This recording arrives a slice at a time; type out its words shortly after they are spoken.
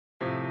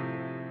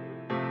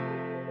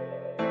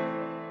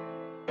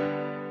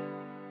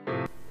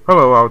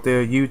Hello out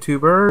there,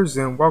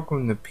 YouTubers, and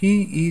welcome to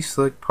PE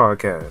Slick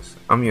Podcast.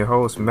 I'm your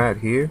host, Matt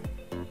here.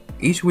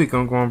 Each week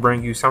I'm going to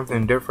bring you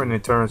something different in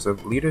terms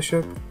of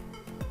leadership,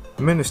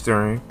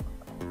 ministering,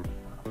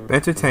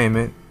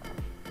 entertainment,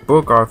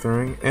 book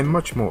authoring, and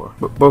much more.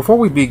 But before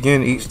we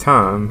begin each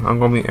time, I'm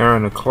going to be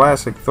airing a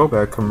classic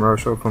throwback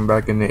commercial from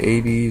back in the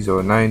 80s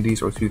or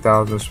 90s or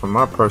 2000s from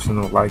my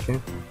personal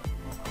liking.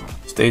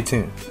 Stay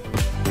tuned.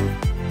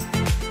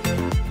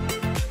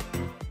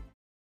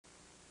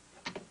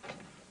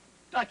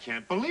 I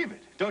can't believe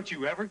it. Don't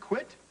you ever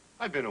quit?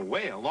 I've been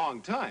away a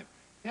long time,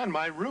 and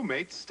my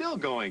roommate's still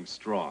going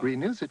strong.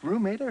 Renews it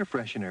Roommate Air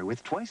Freshener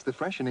with twice the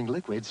freshening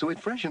liquid so it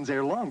freshens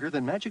air longer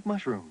than Magic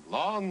Mushroom.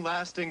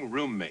 Long-lasting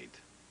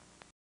roommate.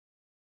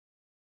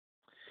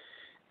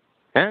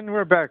 And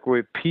we're back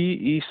with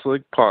PE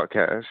Slick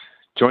Podcast.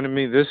 Joining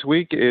me this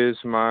week is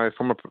my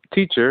former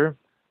teacher,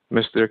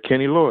 Mr.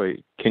 Kenny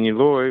Lloyd. Kenny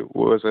Lloyd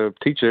was a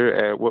teacher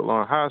at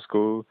Woodlawn High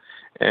School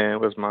and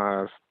was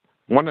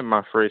one of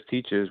my first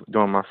teachers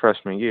during my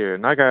freshman year.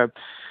 And I got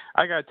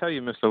to tell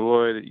you, Mr.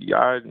 Lloyd,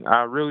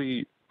 I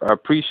really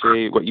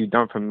appreciate what you've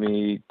done for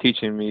me,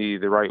 teaching me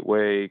the right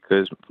way,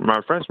 because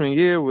my freshman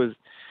year was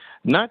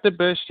not the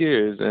best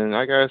years. And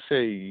I got to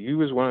say, you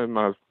was one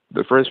of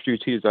the first few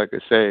teachers I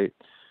could say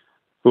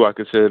who I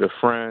considered a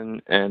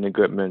friend and a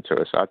good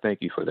mentor. So I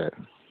thank you for that.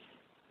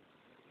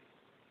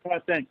 Well,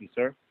 thank you,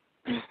 sir.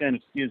 And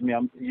excuse me,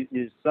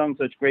 you sung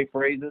such great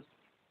praises,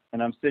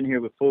 and I'm sitting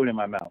here with food in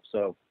my mouth,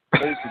 so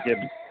please forgive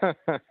me.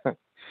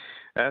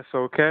 That's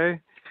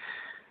okay.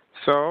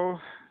 So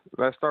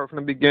let's start from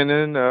the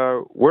beginning.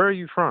 Where are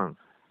you from?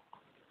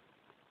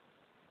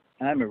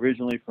 I'm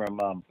originally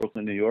from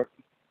Brooklyn, New York.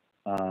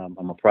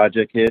 I'm a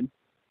project kid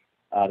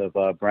out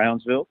of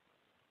Brownsville.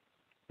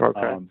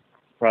 Okay.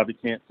 Probably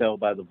can't tell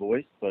by the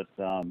voice, but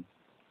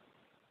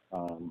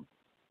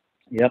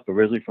yep,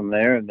 originally from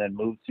there, and then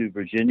moved to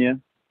Virginia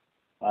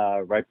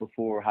right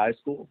before high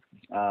school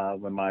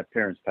when my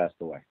parents passed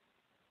away.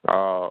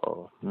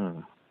 Oh.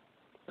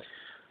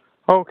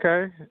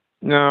 Okay.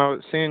 Now,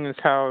 seeing as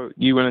how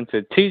you went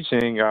into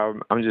teaching,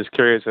 I'm just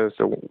curious as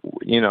to,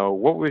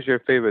 what was your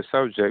favorite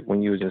subject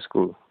when you was in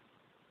school?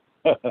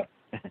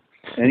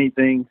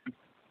 Anything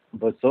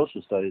but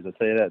social studies, I'll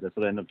tell you that. That's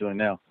what I end up doing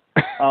now.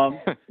 I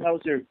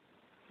was your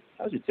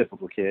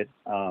typical kid.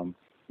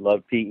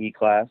 Loved PE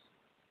class.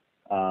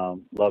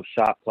 Loved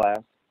shop class.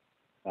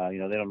 They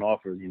don't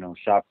offer,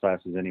 shop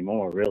classes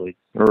anymore, really.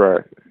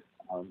 Right.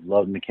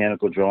 Loved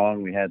mechanical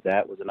drawing. We had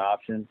that was an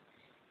option.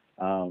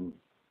 I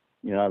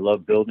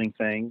love building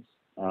things.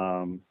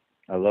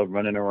 I love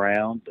running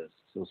around.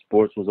 So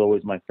sports was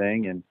always my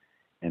thing,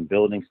 and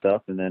building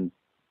stuff. And then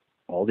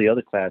all the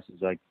other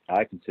classes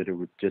I consider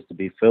were just to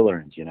be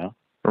fill-ins,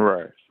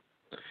 Right.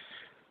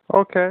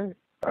 Okay.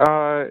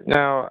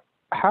 Now,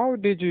 how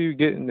did you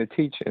get into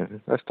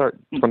teaching? Let's start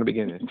from the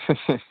beginning.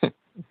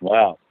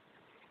 Wow.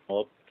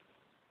 Well,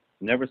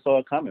 never saw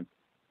it coming.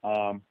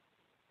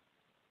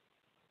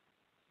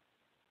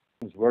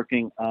 I was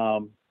working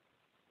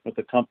with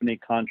a company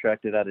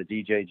contracted out of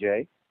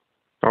DJJ.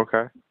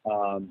 Okay.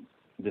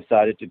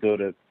 Decided to go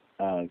to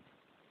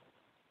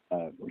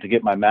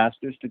get my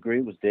master's degree.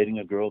 Was dating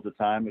a girl at the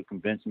time who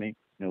convinced me.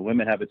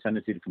 Women have a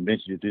tendency to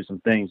convince you to do some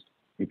things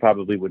you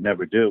probably would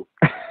never do.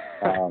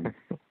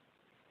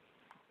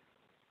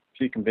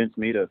 She convinced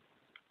me to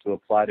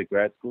apply to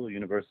grad school at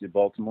University of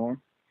Baltimore.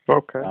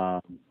 Okay.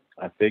 I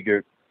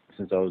figured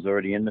since I was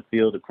already in the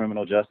field of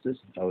criminal justice,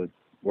 I would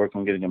work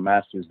on getting a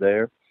master's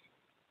there.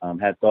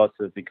 Had thoughts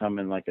of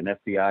becoming like an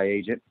FBI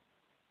agent.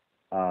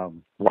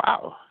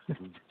 Wow.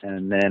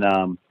 And then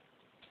I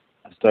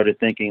started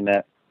thinking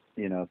that,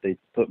 if they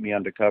put me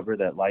undercover,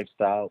 that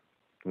lifestyle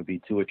would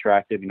be too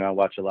attractive. I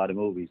watch a lot of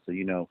movies, so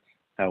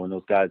how when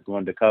those guys go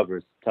undercover,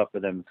 it's tough for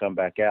them to come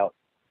back out.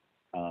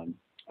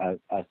 I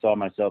saw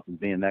myself as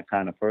being that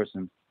kind of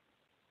person.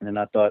 And then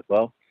I thought,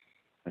 well,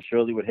 I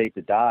surely would hate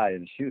to die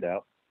in a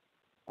shootout.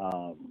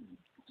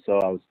 So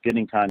I was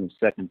getting kind of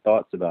second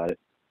thoughts about it.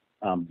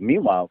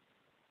 Meanwhile,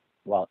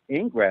 while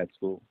in grad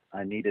school,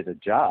 I needed a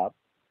job.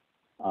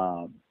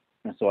 And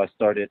so I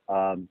started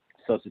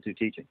substitute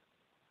teaching.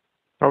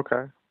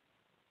 Okay.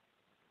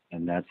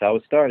 And that's how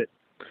it started.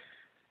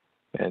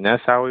 And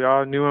that's how we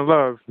all knew and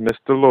loved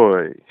Mr.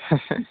 Lloyd.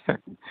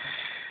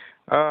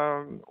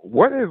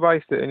 What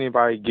advice did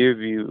anybody give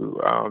you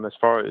as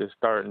far as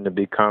starting to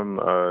become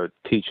a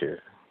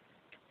teacher?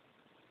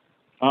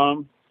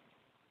 Well,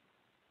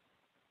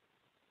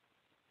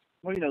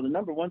 the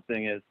number one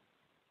thing is,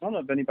 I don't know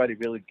if anybody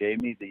really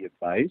gave me the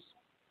advice.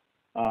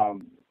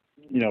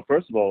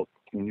 First of all,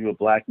 when you're a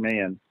black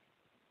man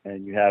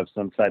and you have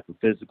some type of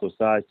physical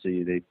size to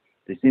you,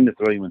 they seem to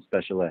throw you in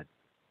special ed.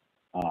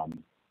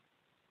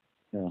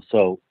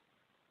 So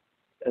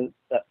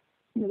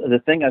the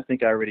thing I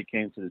think I already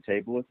came to the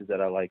table with is that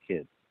I like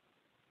kids.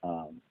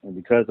 And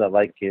because I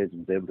like kids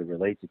and was able to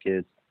relate to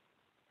kids,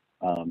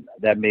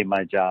 that made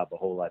my job a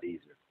whole lot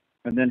easier.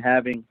 And then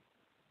having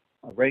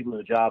a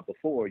regular job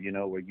before,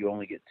 where you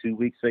only get 2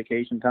 weeks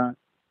vacation time,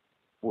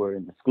 where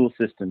in the school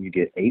system you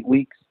get 8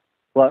 weeks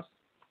plus,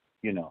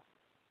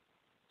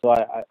 So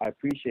I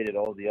appreciated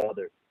all the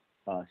other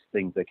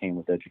things that came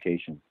with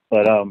education.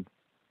 But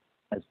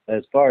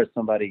as far as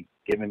somebody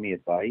giving me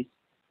advice,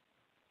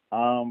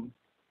 um,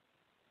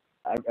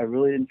 I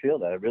really didn't feel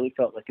that. I really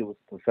felt like it was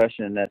a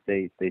profession that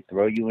they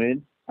throw you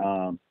in,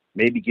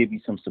 maybe give you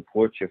some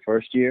support your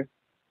first year,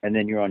 and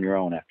then you're on your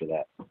own after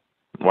that.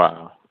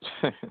 Wow.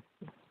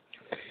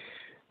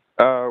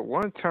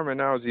 One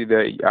terminology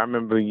that I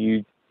remember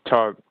you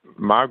taught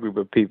my group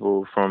of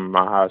people from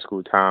my high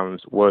school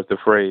times was the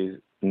phrase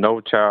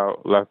 "no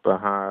child left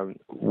behind."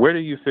 Where do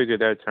you figure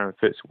that term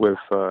fits with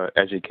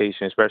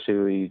education,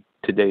 especially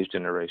today's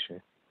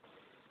generation?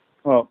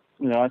 Well,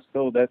 I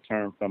stole that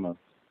term from an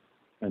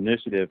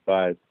initiative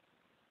by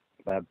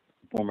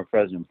former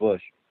President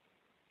Bush.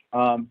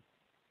 Um,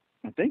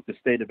 I think the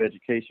state of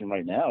education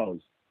right now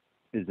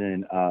is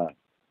in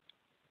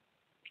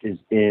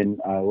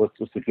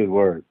what's a good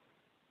word?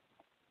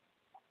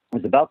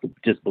 It's about to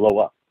just blow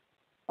up.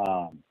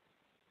 Um,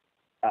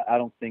 I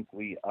don't think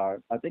we are.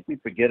 I think we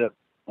forget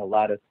a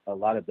lot of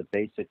the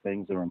basic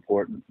things that are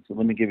important. So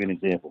let me give you an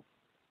example.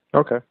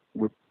 Okay.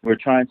 We're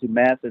trying to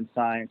math and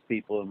science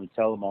people, and we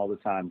tell them all the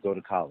time, go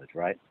to college,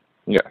 right?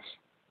 Yes.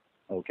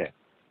 Okay.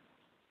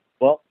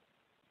 Well,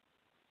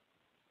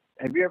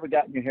 have you ever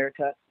gotten your hair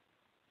cut?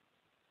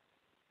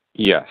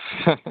 Yes.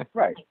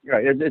 Right.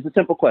 Right. It's a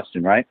simple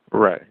question, right?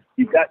 Right.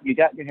 You got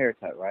your hair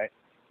cut, right?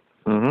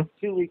 Mhm.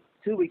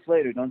 2 weeks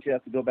later, don't you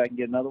have to go back and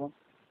get another one?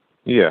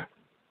 Yeah.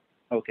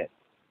 Okay.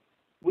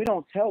 We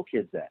don't tell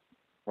kids that,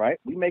 right?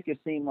 We make it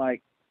seem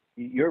like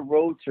your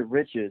road to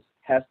riches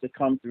has to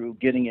come through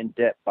getting in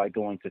debt by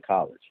going to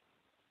college.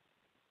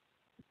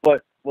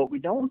 But what we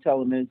don't tell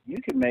them is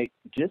you can make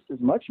just as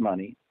much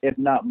money, if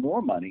not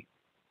more money,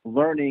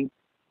 learning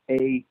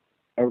a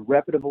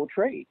reputable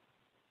trade,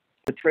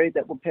 a trade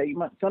that will pay you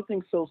money.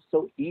 Something so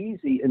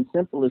easy and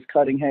simple as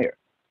cutting hair.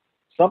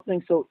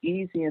 Something so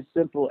easy and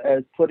simple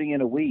as putting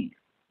in a weave.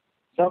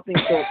 Something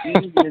so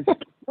easy as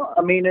well,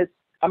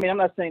 I'm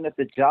not saying that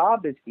the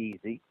job is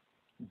easy,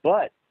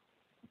 but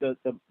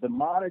the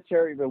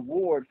monetary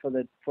reward for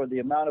the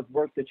amount of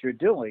work that you're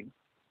doing,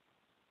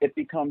 it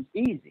becomes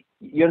easy.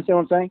 You understand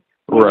what I'm saying?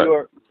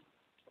 Right.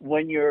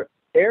 When your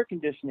air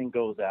conditioning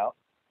goes out,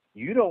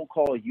 you don't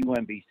call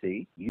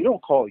UMBC, you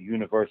don't call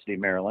University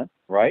of Maryland,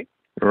 right?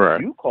 Right.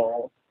 You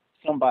call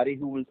somebody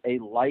who was a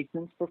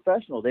licensed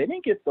professional. They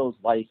didn't get those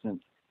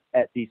licensed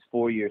at these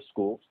 4-year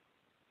schools.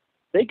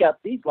 They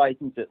got these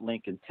licensed at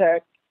Lincoln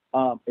Tech.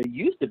 It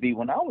used to be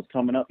when I was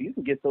coming up, you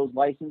could get those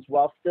licensed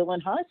while still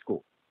in high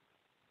school.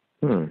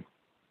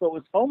 So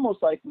it's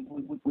almost like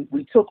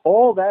we took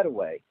all that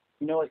away.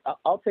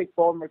 I'll take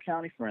Baltimore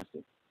County, for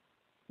instance.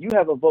 You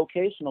have a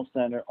vocational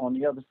center on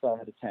the other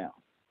side of town.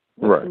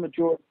 Right.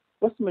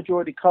 What's the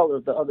majority color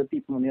of the other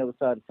people on the other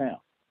side of town?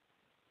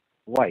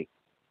 White,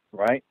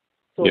 right?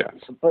 So, yes.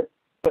 But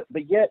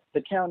yet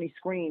the county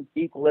screams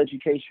equal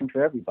education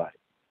for everybody.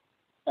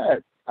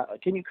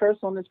 Can you curse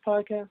on this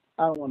podcast?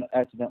 I don't want to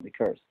accidentally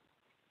curse,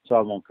 so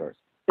I won't curse.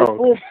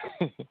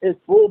 It's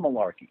bull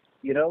malarkey,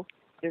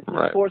 It's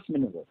right. force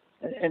maneuver,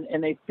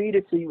 and they feed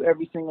it to you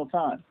every single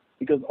time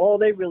because all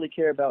they really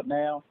care about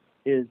now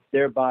is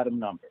their bottom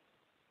number.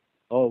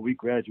 Oh, we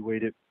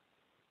graduated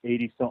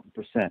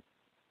 80-something%.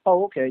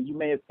 Oh, okay, you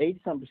may have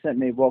 80-something%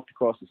 may have walked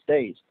across the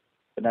stage,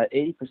 but not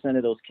 80%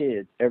 of those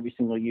kids every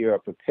single year are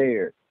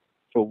prepared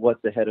for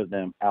what's ahead of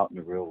them out in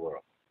the real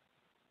world.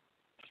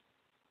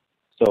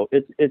 So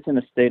it's in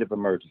a state of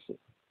emergency.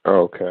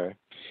 Okay.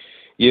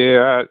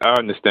 Yeah, I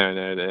understand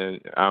that, and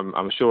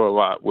I'm sure a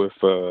lot with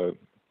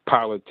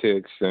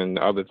politics and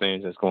other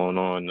things that's going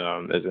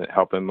on isn't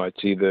helping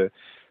much either.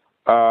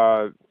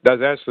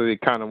 That's actually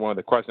kind of one of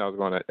the questions I was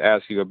going to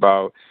ask you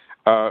about.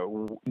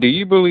 Do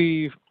you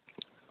believe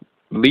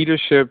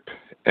leadership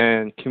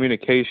and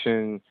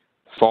communication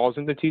falls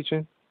into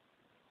teaching?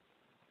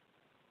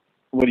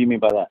 What do you mean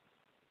by that?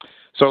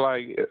 So,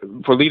 like,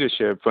 for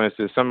leadership, for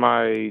instance,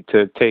 somebody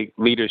to take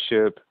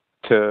leadership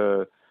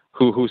to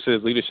who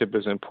says leadership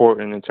is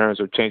important in terms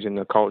of changing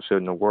the culture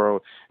in the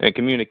world, and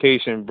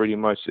communication pretty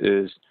much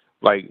is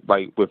like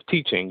with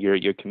teaching,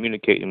 you're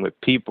communicating with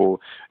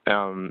people,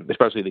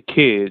 especially the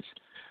kids,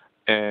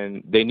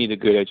 and they need a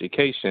good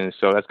education.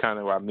 So that's kind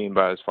of what I mean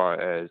by as far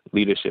as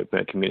leadership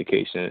and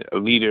communication. A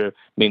leader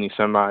meaning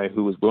somebody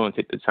who is willing to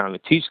take the time to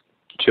teach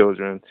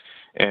children,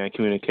 and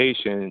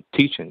communication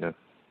teaching them.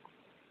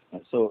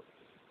 So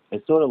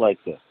it's sort of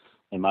like this,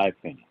 in my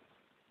opinion.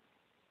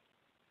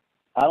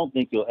 I don't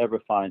think you'll ever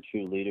find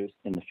true leaders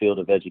in the field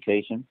of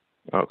education.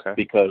 Okay.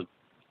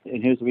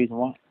 And here's the reason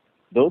why.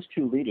 Those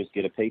true leaders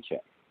get a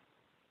paycheck,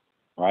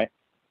 right?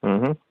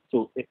 Mm-hmm.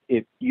 So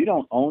if you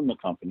don't own the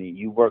company,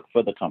 you work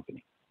for the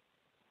company.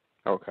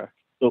 Okay.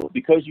 So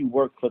because you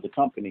work for the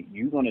company,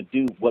 you're going to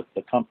do what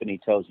the company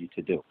tells you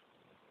to do,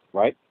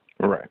 right?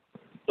 Right.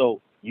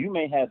 So you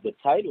may have the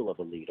title of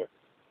a leader,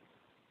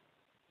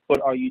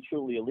 but are you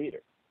truly a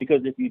leader?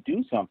 Because if you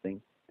do something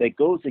that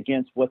goes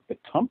against what the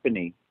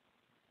company,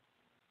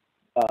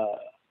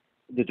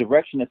 the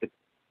direction that the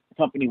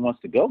company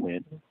wants to go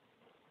in,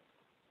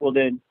 well,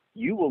 then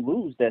you will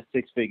lose that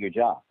 6-figure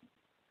job.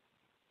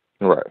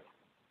 Right.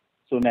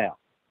 So now,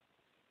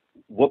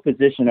 what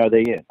position are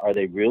they in? Are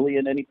they really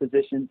in any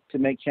position to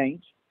make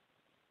change?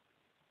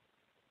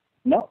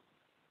 No.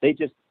 They're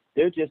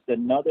just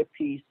another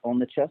piece on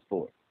the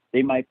chessboard.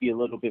 They might be a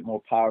little bit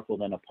more powerful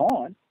than a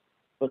pawn,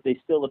 but they're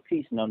still a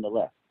piece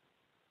nonetheless.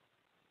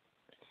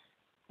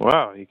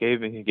 Wow, he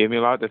gave me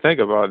a lot to think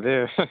about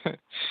there.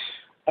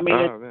 I mean,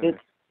 Oh man.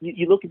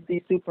 you look at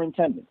these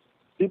superintendents.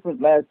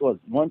 Last was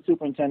one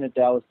superintendent,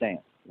 Dallas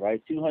Dance,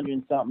 right? 200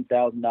 and something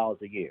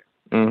 $1,000 a year.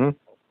 Mhm.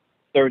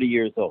 30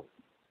 years old.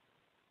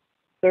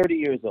 30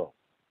 years old.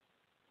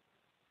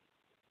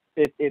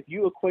 If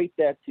you equate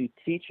that to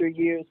teacher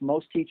years,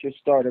 most teachers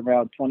start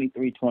around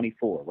 23,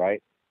 24,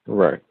 right?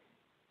 Right.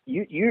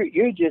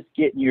 You're just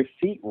getting your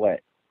feet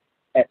wet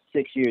at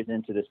 6 years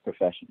into this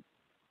profession.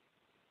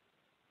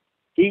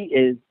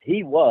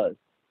 He was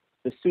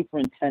the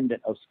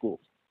superintendent of schools.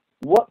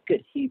 What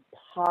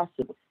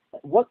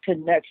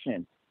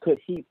connection could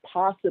he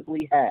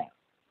possibly have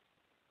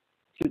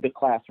to the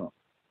classroom?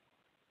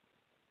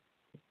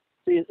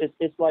 See,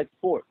 it's like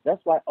sports.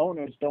 That's why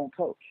owners don't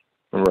coach.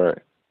 Right.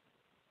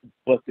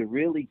 But the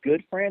really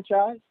good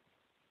franchise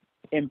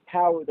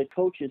empower the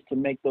coaches to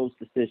make those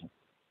decisions.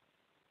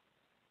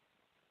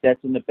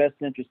 That's in the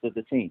best interest of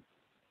the team.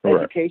 Right.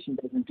 Education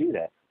doesn't do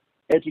that.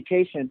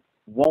 Education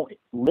won't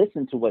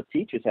listen to what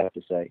teachers have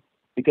to say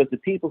because the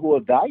people who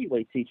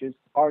evaluate teachers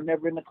are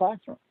never in the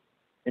classroom.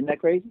 Isn't that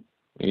crazy?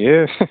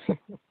 Yeah.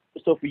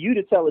 So for you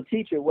to tell a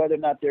teacher whether or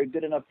not they're a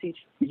good enough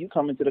teacher, you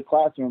come into the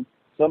classroom,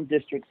 some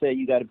districts say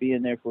you got to be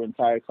in there for an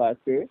entire class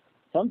period.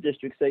 Some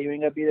districts say you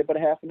ain't got to be there but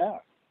a half an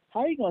hour.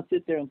 How are you going to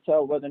sit there and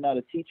tell whether or not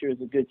a teacher is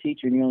a good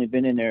teacher and you only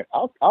been in there?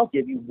 I'll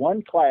give you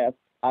one class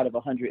out of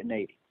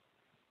 180.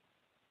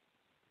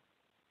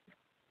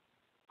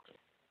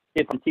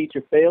 If the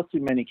teacher fails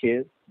too many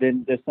kids,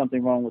 then there's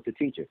something wrong with the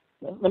teacher.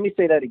 Let me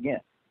say that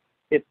again.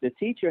 If the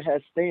teacher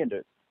has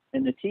standards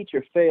and the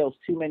teacher fails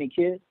too many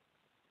kids,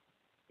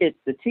 it's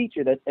the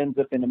teacher that ends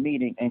up in a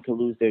meeting and could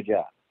lose their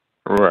job.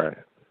 Right.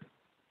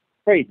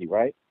 Crazy,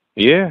 right?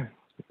 Yeah.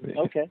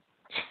 Okay.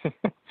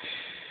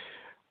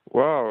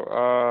 Well,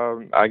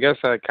 I guess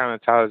that kind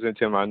of ties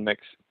into my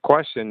next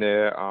question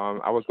there.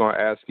 I was going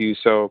to ask you,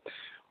 so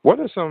what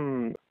are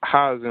some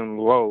highs and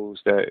lows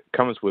that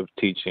comes with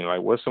teaching?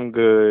 Like, what's some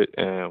good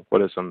and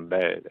what are some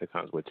bad that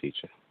comes with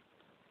teaching?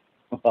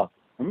 Well,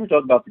 I'm going to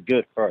talk about the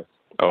good first.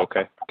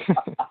 Okay.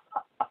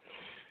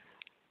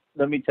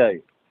 Let me tell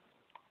you,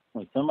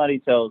 when somebody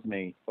tells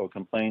me or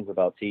complains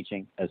about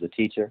teaching as a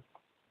teacher,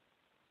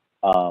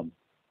 I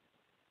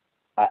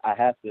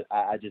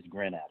just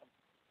grin at them.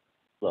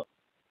 Look,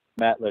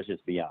 Matt, let's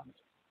just be honest.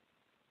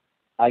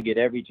 I get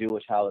every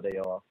Jewish holiday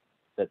off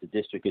that the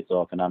district gets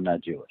off, and I'm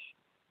not Jewish.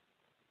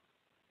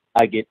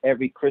 I get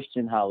every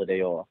Christian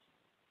holiday off,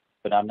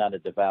 but I'm not a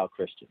devout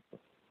Christian.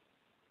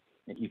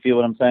 You feel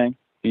what I'm saying?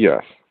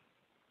 Yes.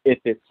 If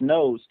it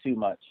snows too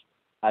much,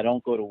 I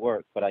don't go to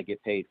work, but I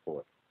get paid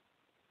for it.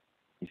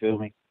 You feel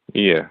me?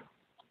 Yeah.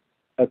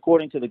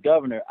 According to the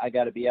governor, I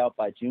got to be out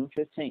by June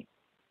 15th,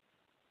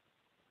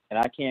 and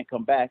I can't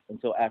come back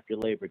until after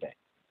Labor Day.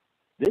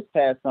 This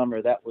past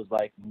summer, that was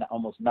like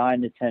almost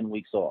 9 to 10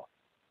 weeks off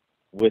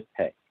with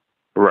pay.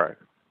 Right.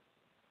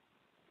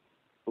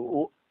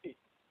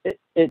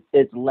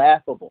 It's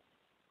laughable.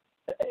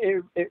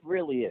 It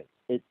really is.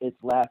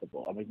 It's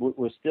laughable. I mean,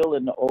 we're still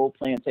in the old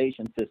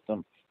plantation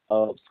system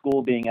of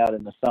school being out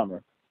in the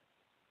summer.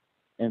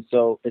 And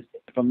so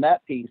from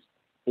that piece,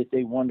 it's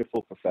a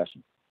wonderful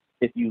profession.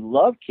 If you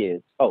love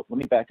kids, let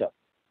me back up.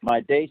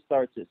 My day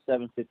starts at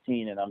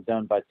 7:15 and I'm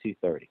done by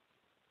 2:30.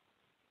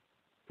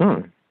 You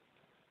know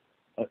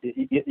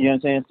what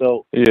I'm saying?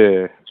 So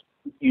yeah.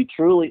 You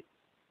truly.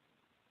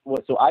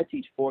 So I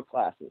teach 4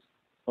 classes.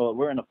 Well,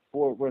 we're in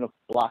a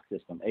block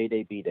system, A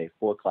day, B day,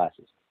 4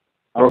 classes.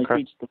 I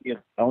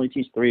only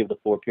teach 3 of the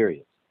 4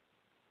 periods.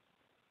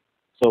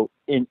 So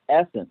in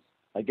essence,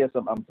 I guess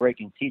I'm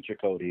breaking teacher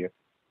code here,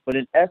 but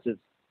in essence,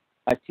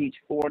 I teach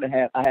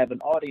 4.5. I have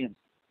an audience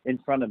in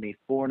front of me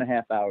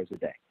 4.5 hours a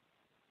day.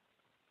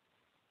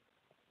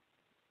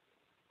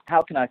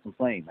 How can I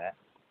complain, Matt?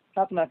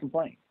 How can I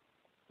complain?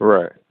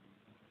 Right.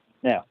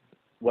 Now,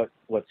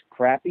 what's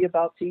crappy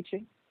about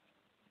teaching?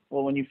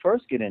 Well, when you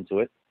first get into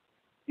it,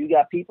 you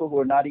got people who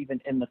are not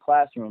even in the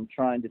classroom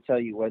trying to tell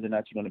you whether or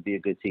not you're going to be a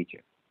good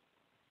teacher.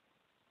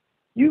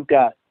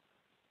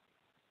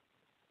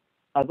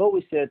 I've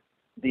always said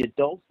the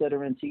adults that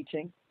are in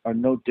teaching are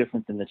no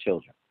different than the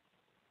children.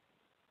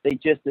 They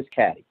just as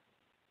catty.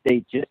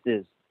 They just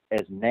as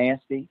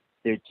nasty.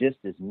 They're just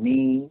as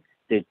mean.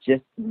 They're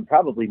just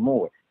probably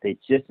more. They're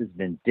just as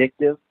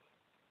vindictive.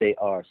 They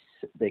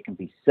can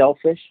be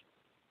selfish.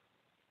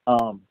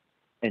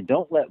 And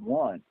don't let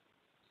one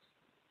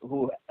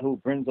who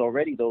brings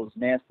already those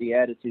nasty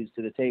attitudes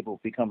to the table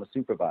become a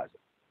supervisor.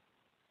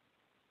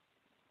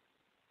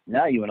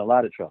 Now you're in a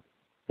lot of trouble.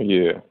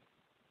 Yeah.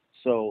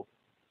 So,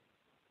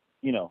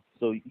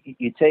 so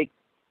you take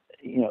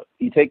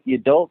the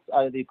adults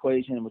out of the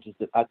equation, which is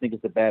I think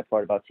is the bad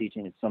part about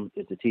teaching.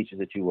 It's the teachers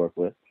that you work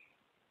with,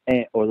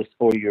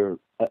 or your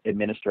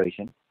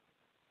administration.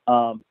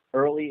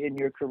 early in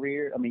your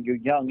career, I mean, you're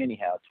young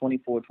anyhow,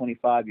 24,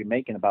 25, you're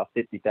making about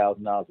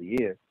 $50,000 a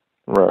year.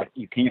 Right. Like,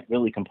 you can't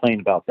really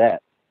complain about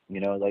that,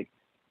 like,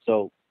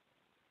 so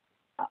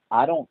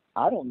I don't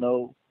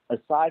know,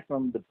 aside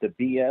from the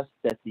BS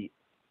that the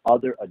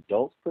other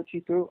adults put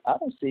you through, I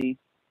don't see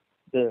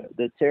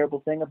the terrible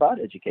thing about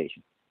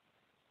education.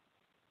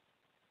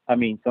 I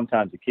mean,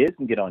 sometimes the kids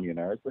can get on your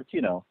nerves, but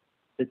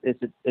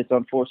it's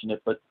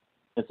unfortunate, but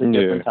it's a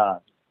different time.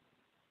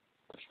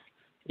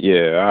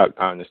 Yeah,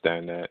 I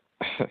understand that.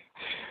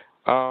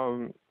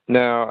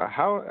 Now,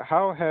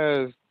 how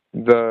has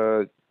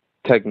the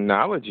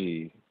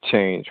technology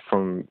changed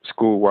from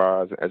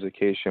school-wise,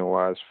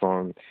 education-wise,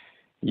 from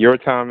your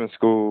time in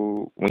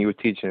school when you were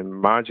teaching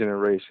my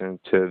generation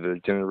to the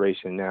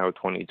generation now,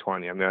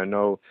 2020? I mean, I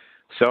know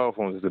cell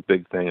phones is a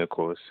big thing, of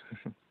course.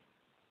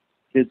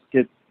 Kids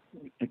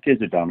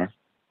are dumber.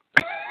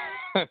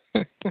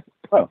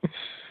 Oh,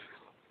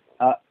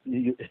 I'm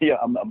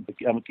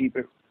gonna keep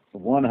it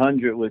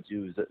 100 with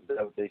you. Is that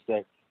what they say?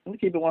 I'm gonna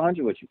keep it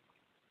 100 with you.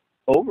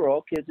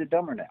 Overall, kids are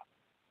dumber now.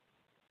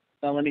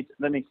 Now let me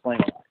explain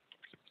why.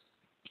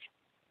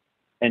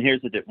 And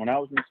here's the difference. When I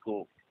was in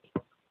school,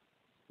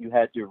 you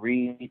had to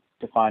read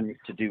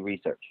to do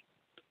research.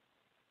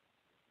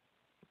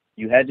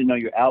 You had to know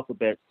your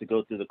alphabets to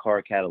go through the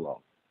card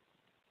catalog.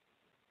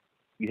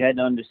 You had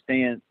to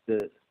understand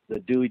the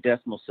Dewey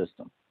Decimal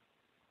System.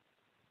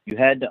 You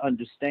had to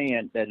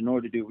understand that in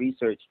order to do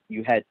research,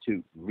 you had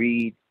to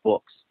read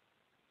books.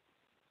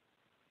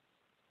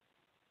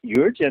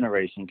 Your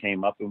generation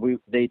came up and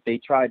they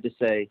tried to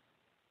say,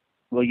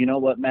 well, you know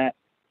what, Matt?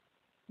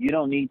 You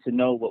don't need to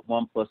know what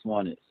 1 +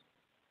 1 is.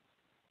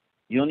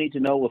 You don't need to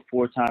know what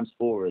 4 ×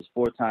 4 is,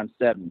 4 ×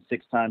 7,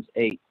 6 ×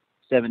 8,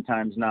 7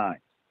 ×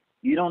 9.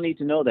 You don't need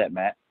to know that,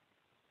 Matt.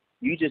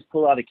 You just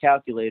pull out a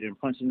calculator and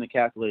punch in the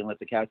calculator and let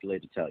the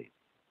calculator tell you.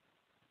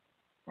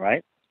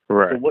 Right?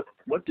 Right. So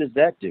what does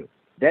that do?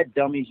 That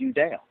dummies you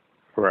down.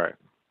 Right.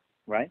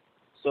 Right?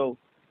 So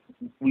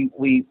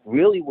we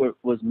really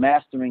was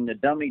mastering the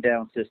dummy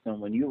down system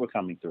when you were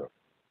coming through.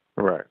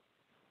 Right.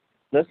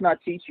 Let's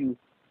not teach you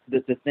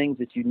the things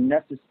that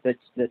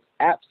that's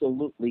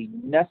absolutely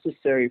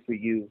necessary for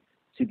you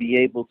to be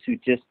able to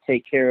just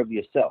take care of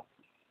yourself.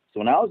 So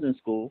when I was in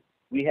school,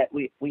 we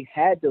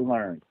had to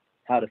learn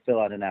how to fill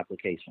out an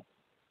application.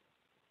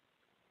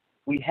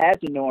 We had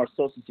to know our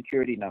social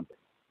security number.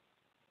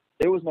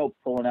 There was no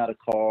pulling out a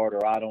card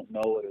or I don't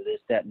know it or this,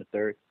 that, and the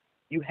third.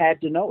 You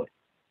had to know it.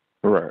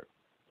 Right.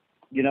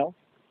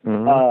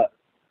 Mm-hmm.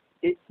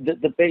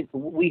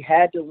 We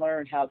had to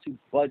learn how to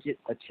budget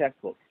a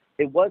checkbook.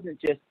 It wasn't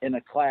just in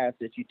a class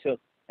that you took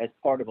as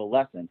part of a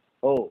lesson.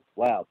 Oh,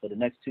 wow! For the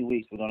next 2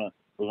 weeks, we're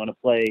gonna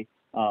play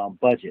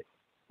budget.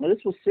 No,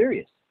 this was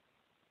serious.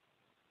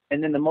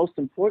 And then the most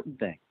important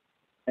thing,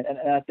 and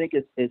I think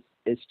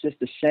it's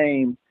just a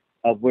shame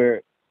of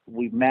where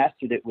we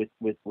mastered it with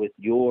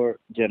your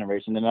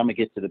generation, and I'm gonna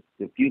get to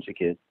the future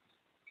kids,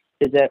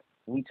 is that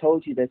we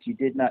told you that you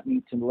did not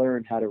need to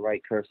learn how to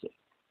write cursive.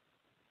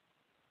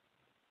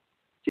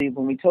 See,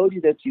 when we told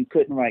you that you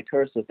couldn't write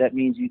cursive, that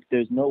means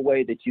there's no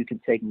way that you can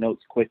take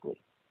notes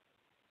quickly.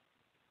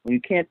 When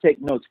you can't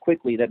take notes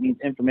quickly, that means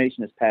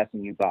information is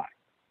passing you by.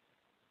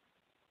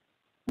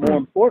 More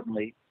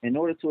importantly, in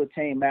order to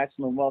attain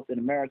maximum wealth in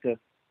America,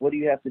 what do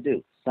you have to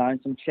do? Sign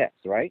some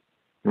checks, right?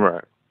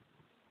 Right.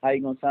 How are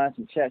you going to sign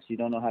some checks? You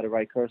don't know how to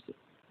write cursive.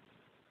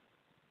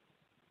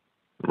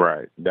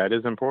 Right. That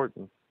is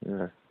important.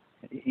 Yeah.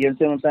 You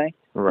understand what I'm saying?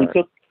 Right.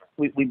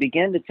 We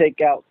began to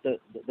take out the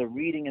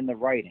reading and the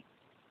writing.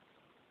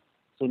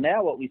 So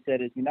now what we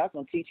said is we're not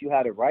going to teach you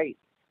how to write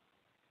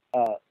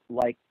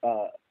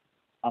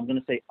I'm going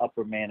to say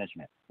upper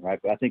management, right?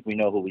 But I think we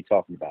know who we're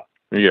talking about.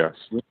 Yes.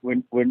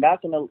 We're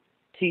not going to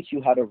teach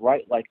you how to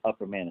write like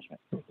upper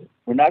management.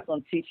 We're not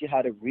going to teach you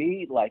how to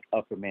read like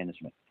upper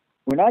management.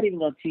 We're not even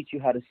going to teach you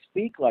how to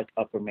speak like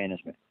upper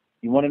management.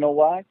 You want to know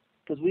why?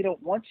 Because we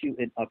don't want you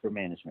in upper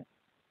management.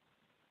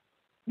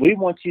 We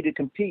want you to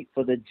compete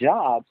for the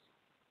jobs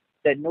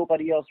that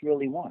nobody else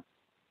really wants.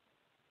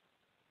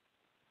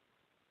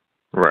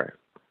 Right.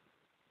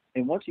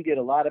 And once you get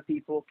a lot of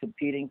people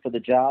competing for the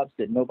jobs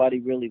that nobody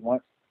really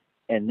wants,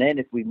 and then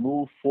if we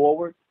move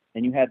forward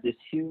and you have this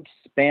huge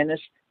Spanish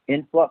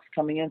influx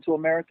coming into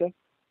America,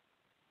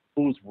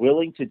 who's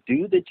willing to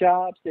do the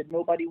jobs that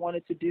nobody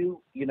wanted to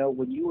do,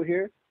 when you were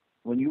here,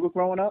 when you were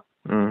growing up,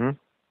 mm-hmm.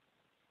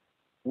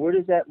 Where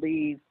does that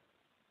leave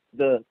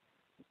the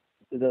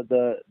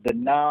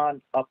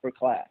non-upper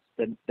class,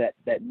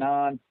 that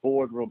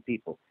non-boardroom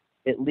people?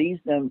 It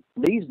leaves them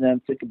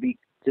to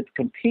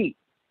compete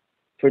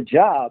for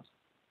jobs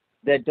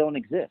that don't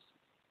exist.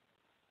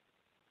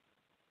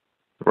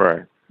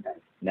 Right.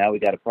 Now we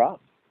got a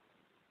problem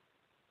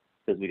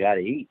because we got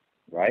to eat,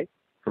 right?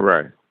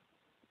 Right.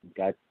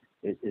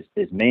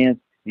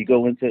 You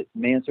go into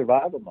man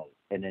survival mode,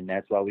 and then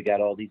that's why we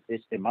got all these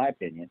issues, in my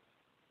opinion,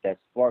 that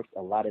sparks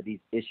a lot of these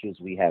issues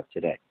we have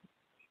today.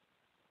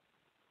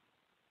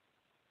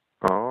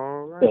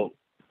 All right. So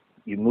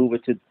you move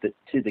it to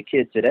the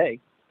kid today,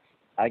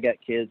 I got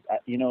kids.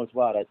 You know, it's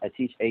wild. I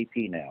teach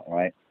AP now,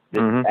 right?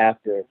 This is Mhm.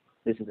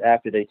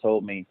 after they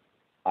told me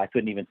I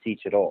couldn't even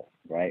teach at all,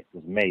 right? It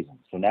was amazing.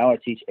 So now I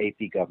teach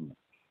AP government,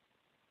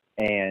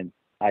 and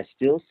I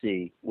still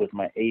see with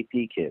my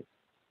AP kids,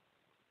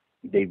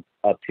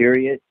 a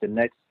period, the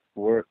next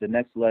word, the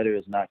next letter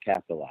is not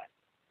capitalized.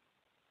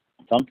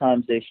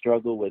 Sometimes they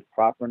struggle with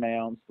proper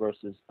nouns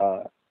versus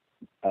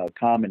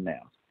common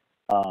nouns.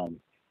 Um,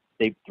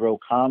 they throw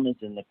commas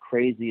in the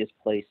craziest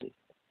places.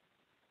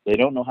 They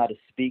don't know how to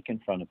speak in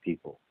front of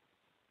people.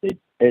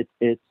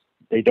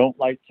 They don't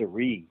like to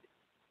read.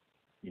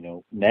 You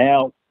know,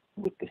 now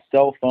with the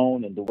cell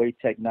phone and the way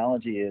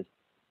technology is,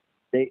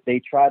 they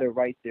try to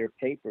write their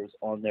papers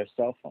on their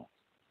cell phones.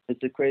 It's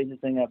the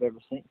craziest thing I've ever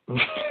seen.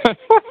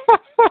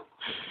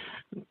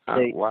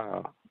 They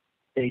Wow.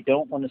 they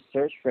don't want to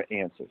search for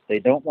answers. They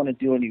don't want to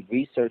do any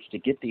research to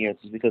get the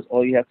answers because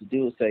all you have to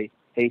do is say,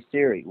 "Hey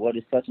Siri, what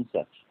is such and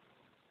such?"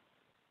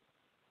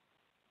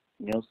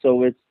 You know,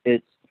 so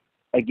it's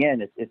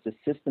again, it's a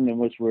system in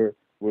which we're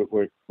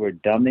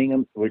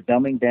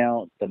dumbing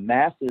down. The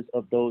masses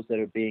of those that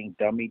are being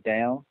dummied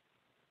down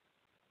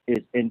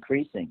is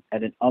increasing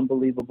at an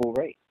unbelievable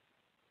rate.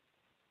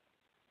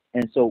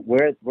 And so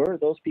where are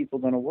those people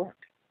going to work?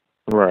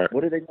 Right.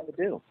 What are they going to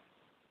do?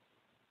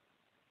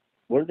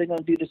 What are they going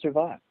to do to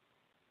survive?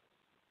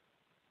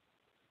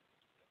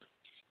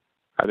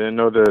 I didn't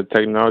know the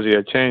technology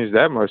had changed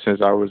that much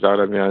since I was out.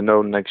 I mean, I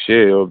know next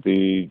year it'll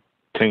be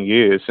 10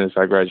 years since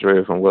I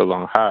graduated from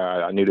Woodlawn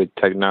High. I knew the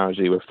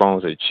technology with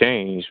phones had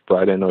changed, but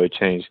I didn't know it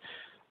changed Oh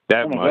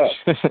that my much.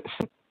 God.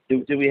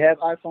 Did we have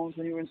iPhones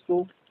when you were in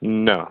school?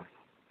 No.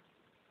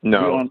 We're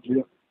No. on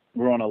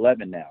we're on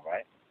 11 now,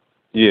 right?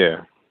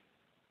 Yeah.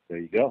 There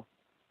you go.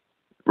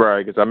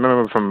 Right, because I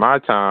remember from my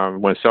time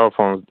when cell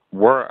phones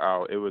were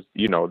out, it was,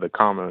 the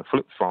common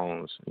flip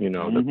phones,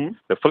 Mm-hmm.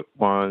 the flip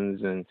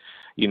ones, and,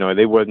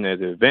 they wasn't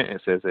as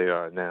advanced as they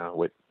are now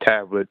with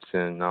tablets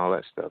and all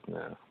that stuff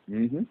now.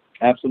 Mm-hmm.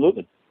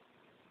 Absolutely.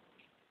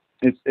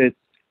 It's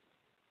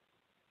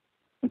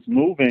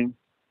moving.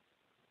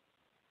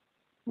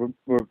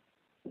 We're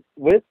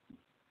with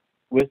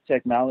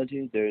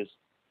technology. There's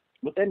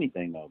with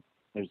anything though.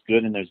 There's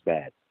good and there's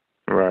bad.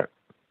 Right.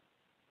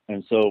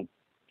 And so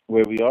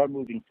where we are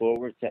moving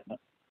forward,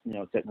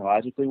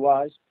 technologically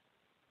wise,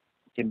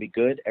 can be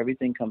good.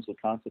 Everything comes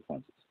with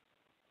consequences.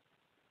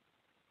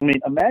 I mean,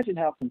 imagine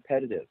how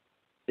competitive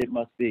it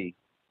must be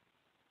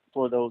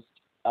for those.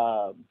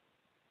 What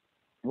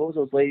was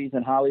those ladies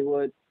in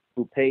Hollywood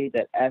who paid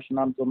that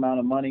astronomical amount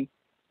of money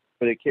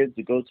for their kids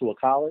to go to a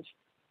college?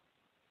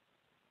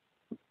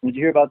 Did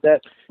you hear about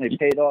that? They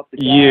paid off the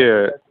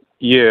Yeah, guy.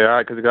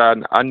 yeah,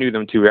 because I knew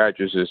them two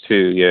actresses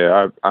too.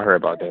 Yeah, I heard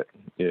about that.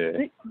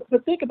 Yeah.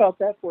 But think about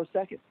that for a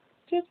second.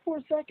 Just for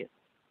a second.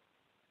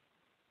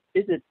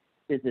 Is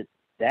it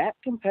that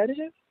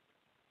competitive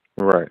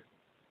Right.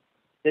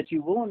 that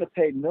you're willing to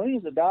pay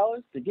millions of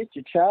dollars to get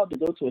your child to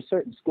go to a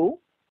certain school?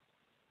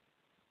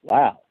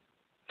 Wow.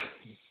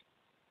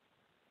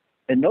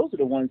 And those are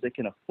the ones that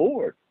can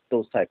afford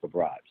those type of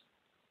bribes.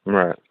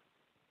 Right.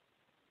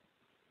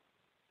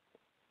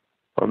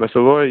 Well, Mr.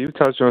 Lloyd, you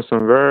touched on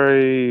some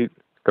very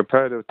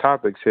competitive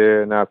topics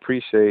here, and I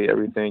appreciate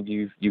everything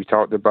you've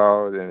talked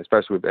about, and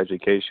especially with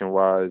education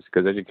wise,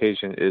 because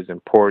education is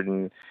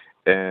important.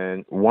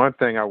 And one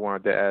thing I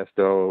wanted to ask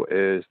though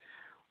is,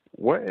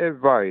 what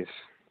advice?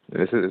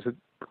 This is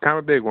kind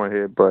of a big one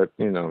here, but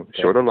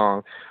Okay. short or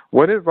long,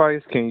 what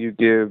advice can you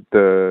give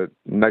the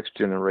next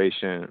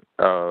generation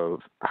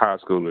of high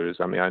schoolers?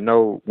 I mean, I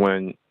know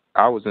when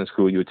I was in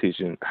school, you were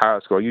teaching high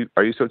school.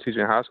 Are you still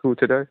teaching high school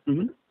today?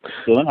 Mm-hmm.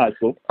 Still in high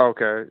school.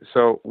 Okay,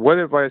 so what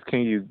advice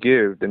can you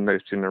give the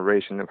next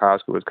generation of high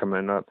schoolers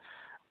coming up?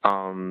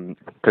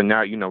 Because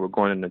now we're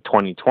going into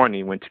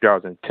 2020. When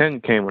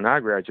 2010 came, when I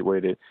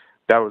graduated,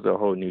 that was a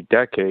whole new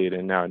decade,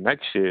 and now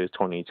next year is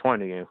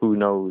 2020, and who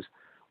knows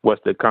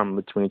what's to come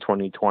between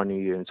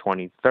 2020 and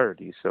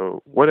 2030.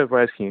 So, what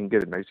advice can you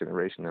give the next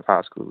generation of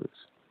high schoolers?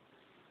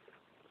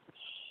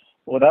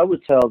 What I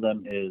would tell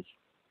them is,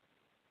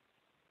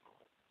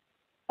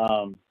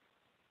 um,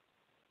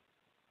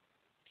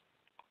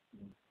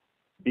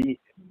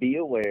 be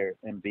aware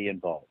and be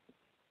involved.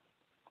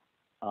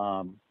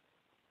 Um,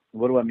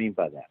 what do I mean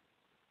by that?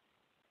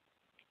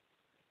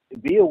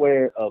 Be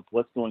aware of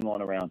what's going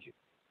on around you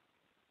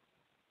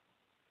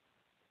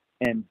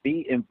and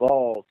be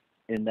involved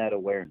in that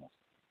awareness.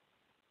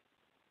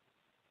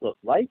 Look,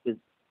 life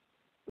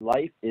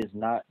is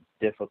not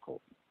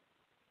difficult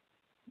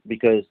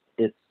because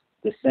it's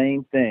the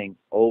same thing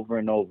over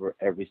and over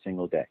every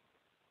single day,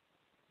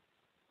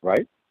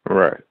 right?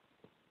 Right,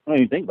 I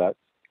mean, think about it.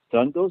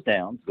 Sun goes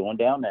down, it's going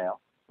down now,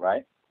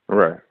 right?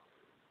 right,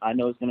 I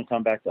know it's going to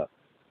come back up,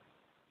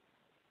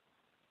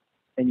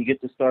 and you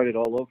get to start it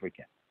all over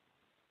again.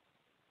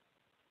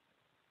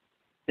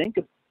 Think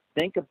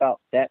think about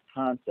that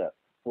concept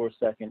for a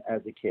second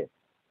as a kid.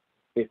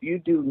 If you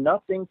do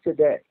nothing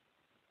today,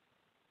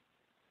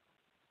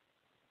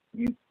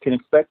 you can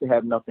expect to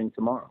have nothing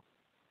tomorrow.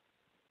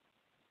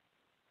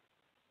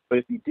 But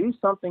if you do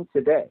something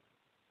today,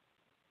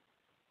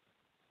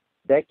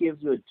 that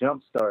gives you a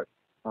jump start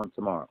on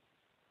tomorrow.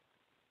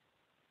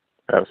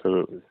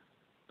 Absolutely.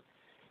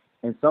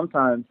 And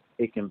sometimes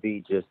it can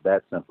be just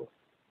that simple.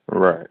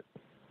 Right.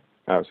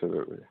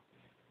 Absolutely.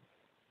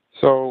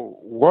 So,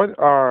 what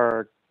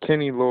are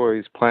Kenny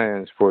Lloyd's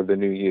plans for the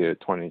new year,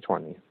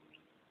 2020?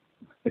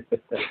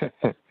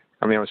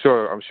 I mean, I'm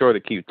sure to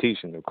keep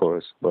teaching, of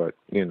course, but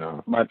you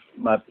know. My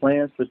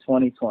plans for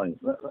 2020.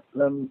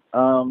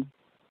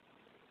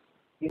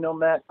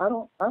 Matt, I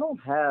don't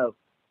have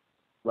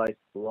like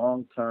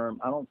long term.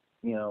 I don't,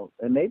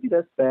 and maybe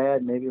that's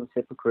bad. Maybe it's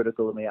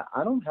hypocritical of me.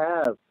 I don't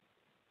have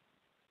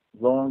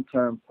long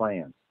term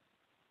plans.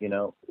 You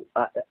know,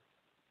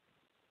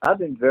 I've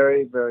been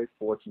very, very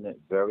fortunate,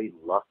 very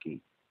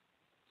lucky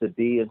to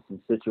be in some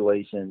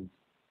situations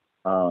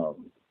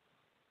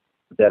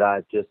that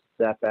I just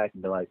sat back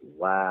and been like,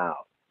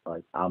 wow,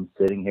 like I'm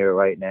sitting here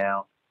right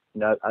now.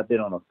 I've been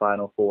on a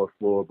Final Four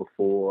floor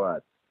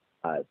before.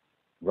 I've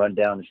run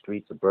down the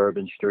streets of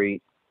Bourbon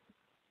Street.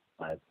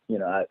 I've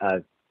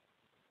had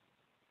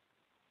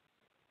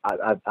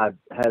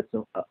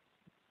some.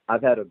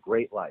 I've had a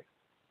great life.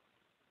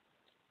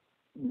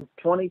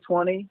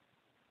 2020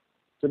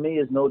 to me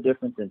is no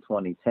different than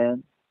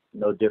 2010,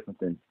 no different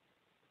than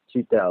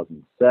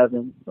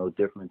 2007, no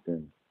different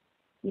than,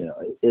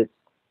 it's.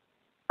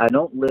 I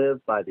don't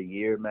live by the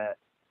year, Matt.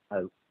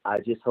 I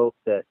just hope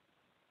that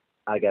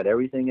I got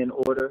everything in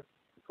order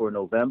for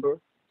November,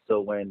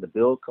 so when the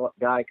bill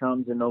guy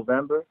comes in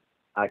November,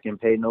 I can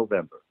pay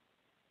November.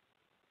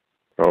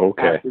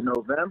 Okay. After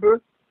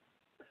November,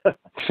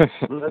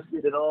 let's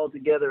get it all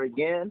together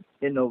again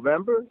in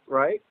November,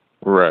 right?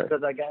 Right.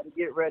 Because I got to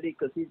get ready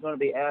because he's going to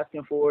be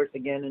asking for it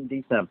again in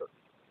December.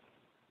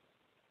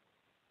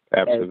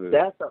 Absolutely.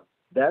 And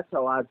that's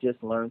how I've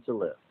just learned to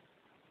live.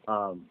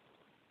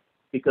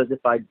 Because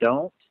if I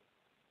don't,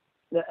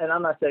 and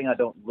I'm not saying I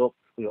don't look,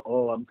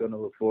 I'm going to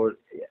look forward.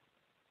 Yeah.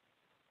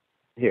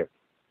 Here,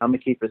 I'm going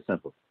to keep it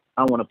simple.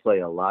 I want to play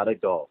a lot of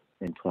golf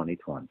in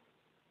 2020.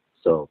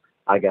 So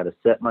I got to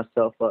set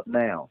myself up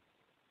now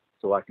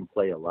so I can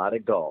play a lot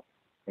of golf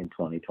in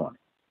 2020.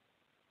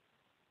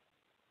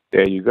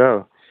 There you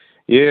go.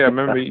 Yeah, I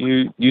remember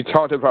you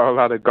talked about a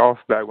lot of golf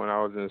back when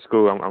I was in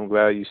school. I'm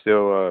glad you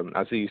still.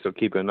 I see you still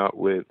keeping up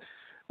with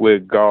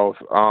golf.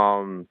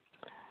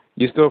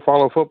 You still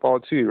follow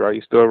football too, right?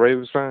 You still a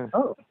Ravens fan?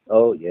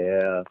 Oh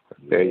yeah.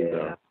 There you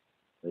go.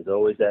 There's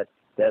always that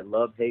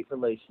love-hate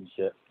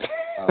relationship,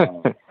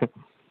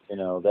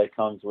 that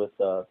comes with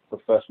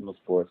professional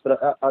sports. But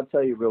I'll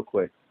tell you real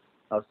quick.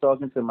 I was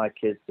talking to my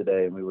kids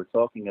today, and we were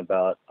talking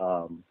about.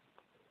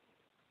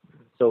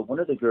 So one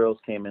of the girls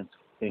came in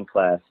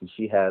class, and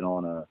she had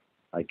on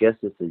I guess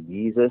it's a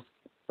Yeezus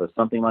or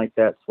something like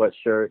that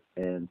sweatshirt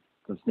and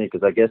some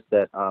sneakers. I guess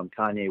that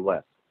Kanye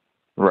West.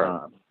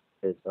 Right.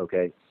 It's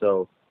okay.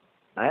 So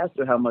I asked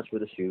her how much were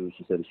the shoes.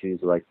 She said the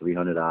shoes were like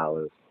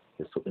 $300,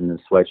 in the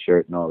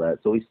sweatshirt and all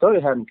that. So we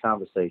started having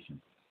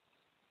conversation,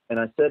 and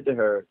I said to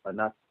her,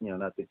 not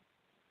to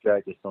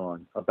drag this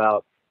on,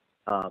 about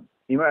you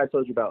remember I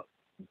told you about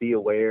be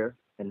aware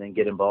and then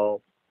get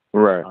involved.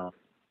 Right.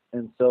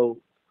 And so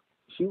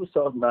she was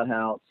talking about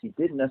how she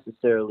didn't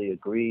necessarily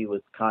agree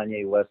with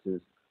Kanye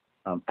West's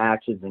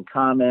actions and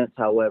comments.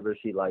 However,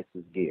 she likes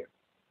his gear.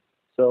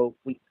 So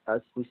we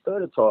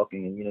started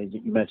talking, and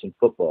you mentioned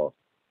football,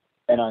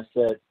 and I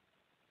said,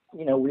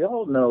 we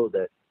all know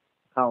that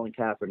Colin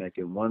Kaepernick,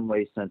 in one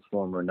way, sense,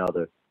 form, or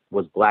another,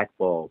 was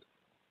blackballed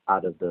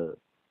out of the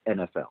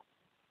NFL.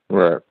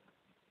 Right.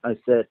 I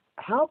said,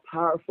 how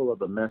powerful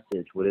of a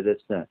message would it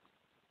have sent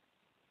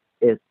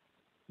if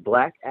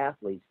black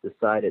athletes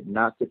decided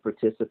not to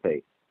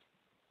participate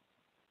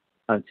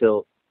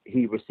until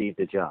he received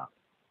a job?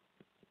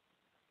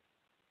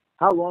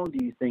 How long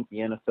do you think the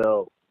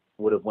NFL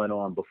would have went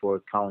on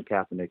before Colin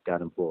Kaepernick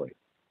got employed?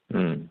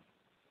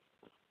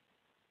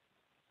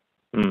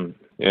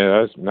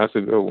 Yeah, that's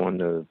a good one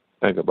to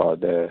think about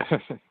that.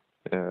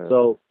 Yeah.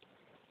 So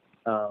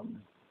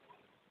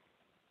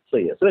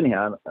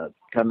anyhow, I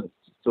kind of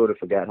sort of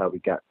forgot how we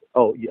got.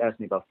 Oh, you asked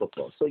me about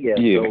football. So yeah.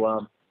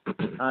 So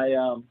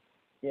I'm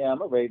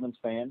a Ravens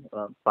fan.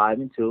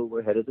 5-2, we're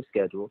ahead of the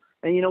schedule.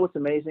 And you know what's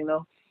amazing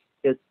though?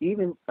 It's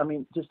even. I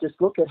mean, just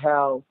look at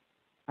how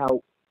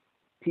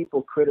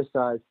people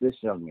criticize this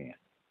young man.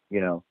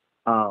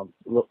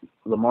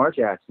 Lamar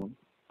Jackson,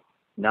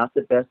 not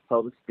the best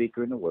public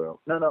speaker in the world.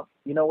 No.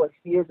 You know what?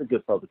 He is a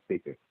good public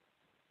speaker.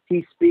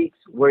 He speaks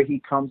where he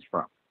comes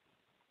from.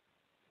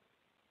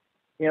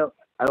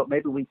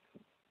 Maybe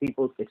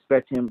people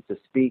expect him to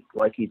speak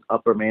like he's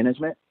upper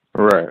management.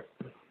 Right.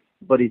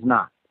 But he's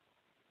not.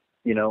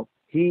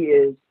 He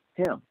is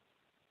him.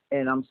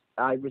 And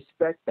I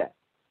respect that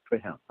for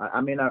him.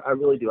 I mean, I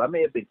really do. I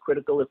may have been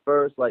critical at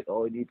first, like,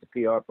 oh, he needs a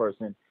PR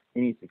person.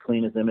 He needs to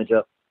clean his image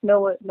up. You know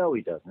what? No,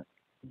 he doesn't.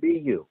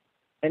 Be you.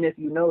 And if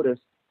you notice,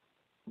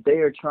 they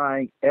are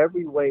trying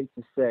every way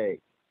to say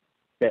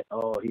that,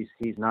 oh,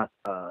 he's not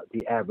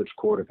the average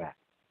quarterback.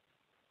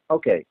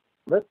 Okay,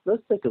 let's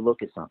take a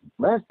look at something.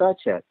 Last I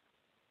checked,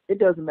 it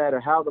doesn't matter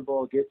how the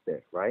ball gets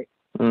there, right?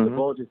 Mm-hmm. The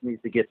ball just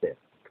needs to get there,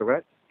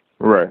 correct?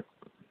 Right.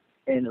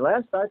 And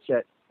last I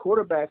checked,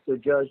 quarterbacks are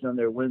judged on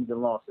their wins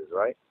and losses,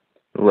 right?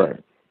 Right.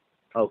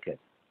 Okay.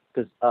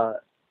 Because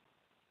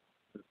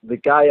the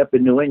guy up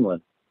in New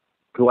England,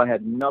 who I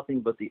had nothing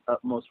but the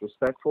utmost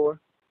respect for,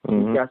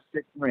 he's got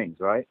 6 rings,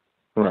 right?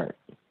 Right.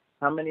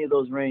 How many of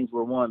those rings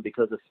were won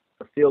because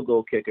a field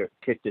goal kicker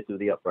kicked it through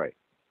the upright?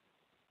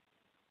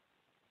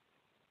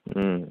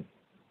 Mm.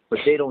 But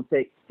they don't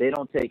take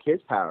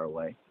his power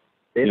away.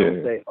 They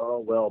don't say, "Oh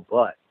well,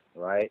 but,"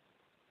 right?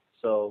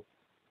 So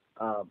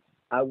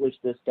I wish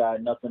this guy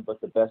nothing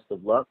but the best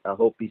of luck. I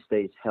hope he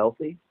stays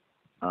healthy.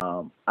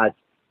 I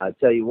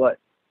tell you what,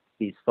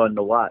 he's fun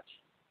to watch.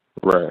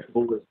 Right.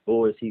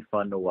 Boy, is he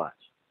fun to watch.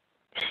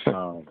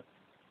 And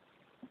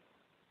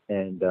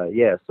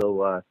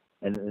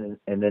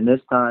then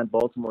this time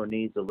Baltimore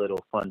needs a little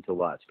fun to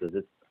watch because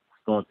it's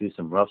going through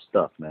some rough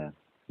stuff, man.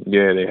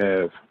 Yeah, they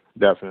have,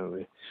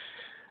 definitely.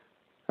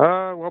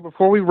 Well,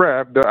 before we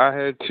wrap, I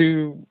had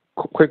 2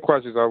 quick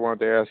questions I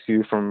wanted to ask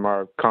you from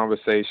our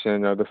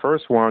conversation. The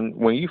first one,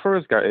 when you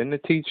first got into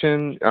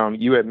teaching,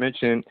 you had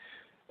mentioned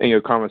in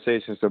your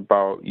conversations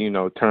about,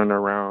 turning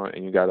around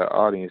and you got an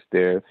audience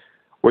there.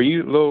 Were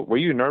you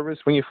nervous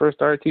when you first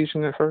started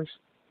teaching at first?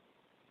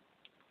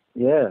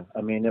 Yeah,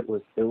 I mean it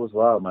was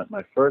wild.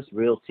 My first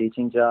real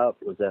teaching job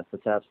was at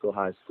Patapsco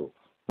High School.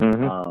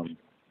 Mm-hmm.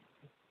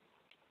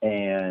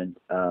 And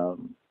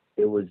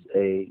it was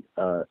a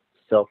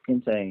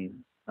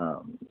self-contained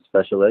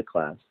special ed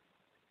class.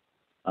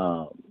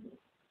 And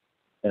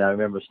I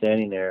remember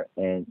standing there,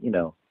 and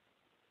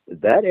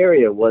that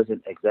area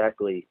wasn't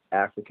exactly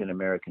African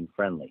American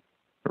friendly.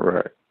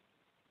 Right.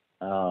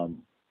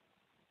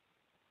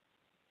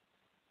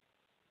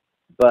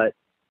 But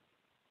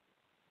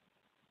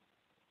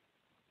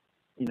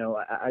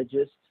I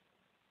just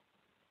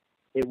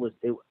it was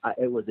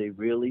a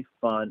really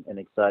fun and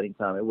exciting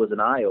time. It was an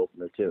eye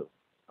opener too,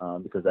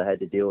 because I had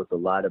to deal with a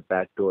lot of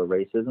backdoor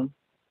racism.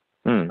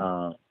 And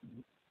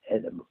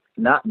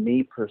not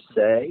me per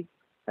se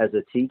as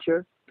a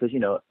teacher, because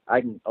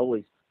I can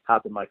always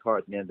hop in my car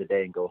at the end of the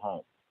day and go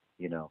home,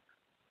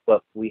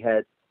 But we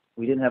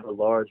didn't have a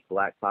large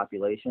black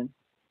population,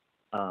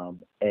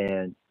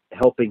 and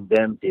helping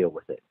them deal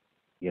with it,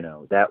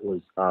 that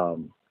was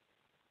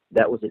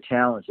a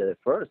challenge that at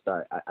first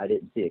I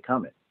didn't see it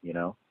coming,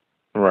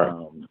 Right.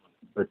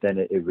 But then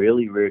it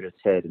really reared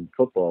its head in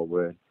football,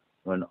 where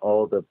when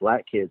all the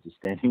black kids are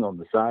standing on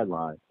the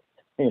sideline,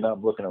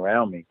 I'm looking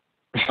around me,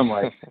 I'm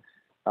like,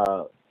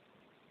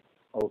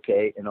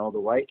 okay, and all the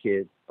white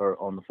kids are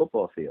on the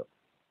football field.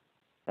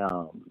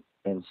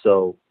 And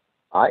so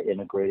I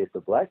integrated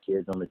the black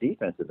kids on the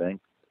defensive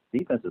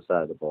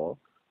side of the ball,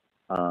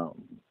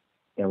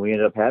 and we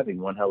ended up having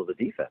one hell of a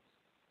defense.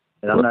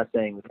 And I'm not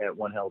saying we had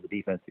one hell of a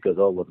defense because,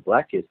 the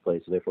black kids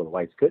played, so therefore the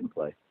whites couldn't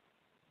play.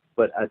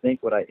 But I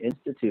think what I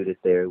instituted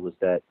there was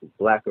that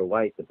black or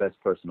white, the best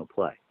person will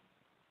play.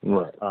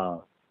 Right.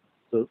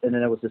 And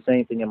then it was the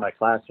same thing in my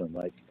classroom.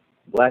 Like,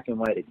 black and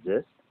white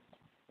exist.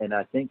 And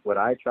I think what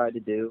I tried to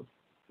do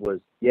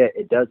was,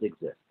 it does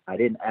exist. I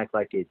didn't act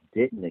like it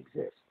didn't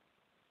exist,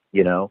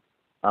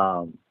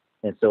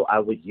 And so I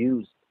would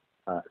use,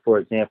 for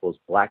examples,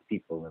 black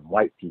people and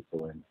white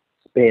people and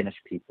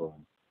Spanish people.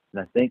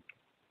 And I think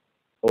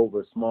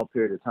over a small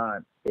period of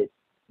time, it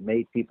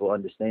made people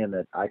understand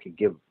that I could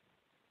give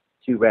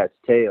 2 rats'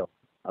 tail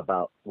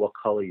about what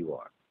color you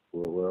are.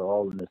 We're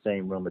all in the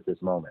same room at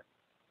this moment,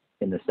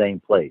 in the same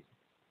place.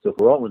 So if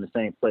we're all in the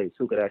same place,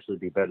 who could actually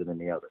be better than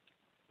the other?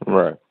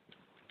 Right.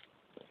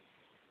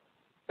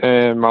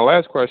 And my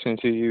last question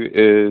to you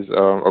is,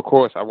 of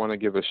course, I want to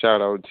give a shout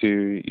out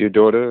to your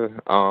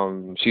daughter.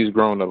 She's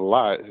grown a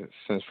lot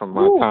since from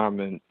my time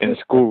in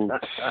school.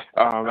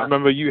 I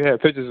remember you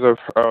had pictures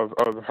of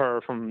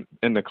her from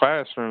in the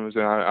classrooms,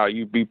 and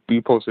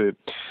you posted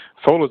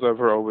photos of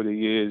her over the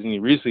years, and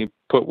you recently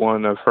put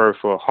one of her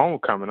for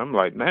homecoming. I'm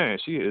like, man,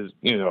 she is,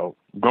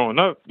 growing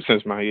up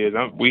since my years.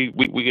 We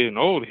getting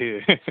old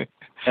here.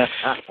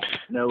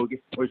 No,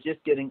 we're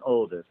just getting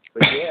older.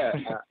 But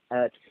yeah,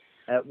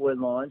 at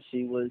Woodlawn,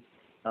 she was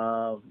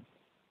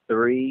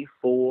 3,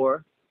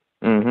 4.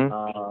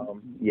 Mm-hmm.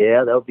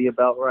 Yeah, that would be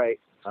about right.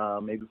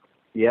 Maybe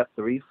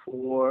 3,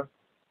 4.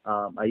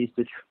 I used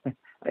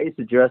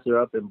to dress her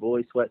up in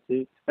boy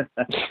sweatsuits.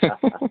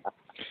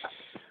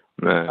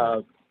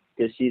 Man.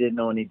 Because she didn't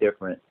know any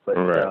different. But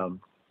right.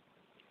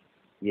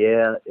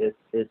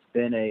 It's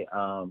been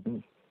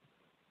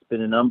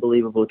an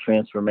unbelievable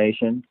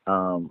transformation.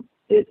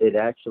 It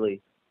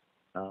actually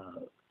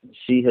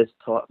she has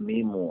taught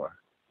me more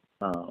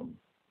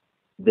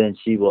than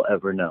she will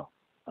ever know.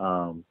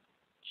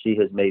 She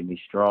has made me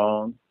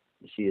strong.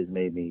 She has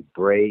made me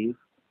brave.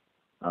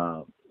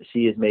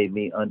 She has made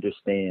me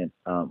understand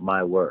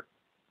my worth.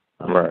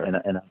 Right.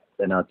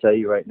 And I'll tell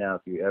you right now,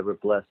 if you're ever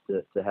blessed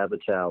to have a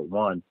child,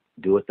 one,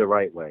 do it the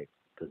right way.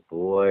 Because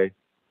boy,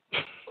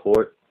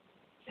 court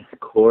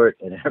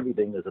and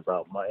everything is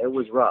about money. It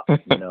was rough, I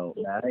ain't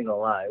gonna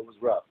lie, it was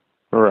rough.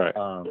 Right.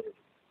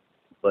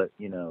 But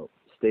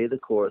stay the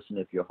course, and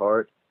if your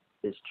heart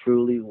is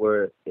truly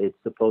where it's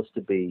supposed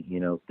to be,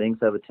 things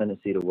have a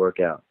tendency to work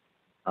out.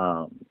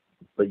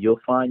 But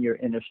you'll find your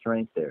inner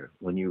strength there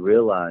when you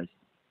realize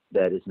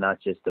that it's not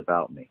just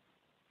about me,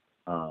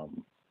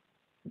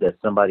 that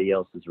somebody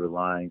else is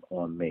relying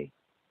on me.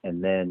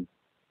 And then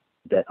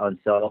that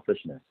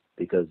unselfishness,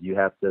 because you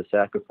have to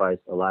sacrifice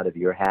a lot of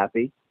your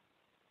happy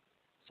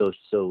so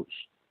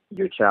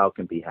your child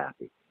can be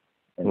happy.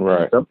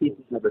 And some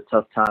people have a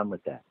tough time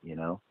with that, you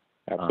know.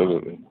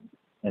 Absolutely.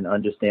 And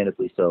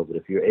understandably so. But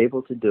if you're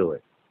able to do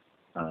it,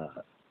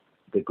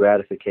 the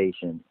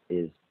gratification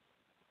is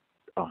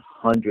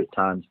 100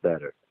 times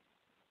better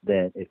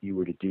than if you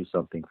were to do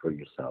something for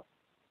yourself.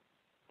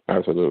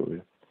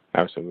 Absolutely.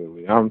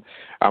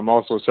 I'm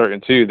also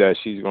certain too that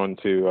she's going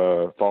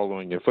to follow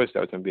in your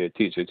footsteps and be a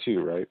teacher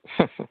too, right?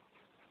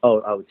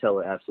 Oh, I would tell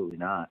her absolutely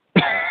not.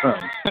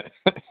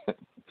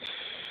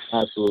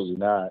 Absolutely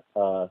not.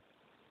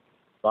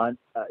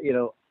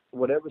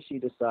 Whatever she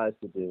decides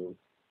to do,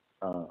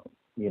 I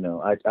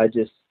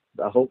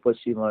hope what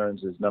she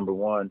learns is, number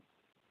one,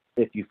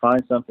 if you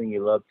find something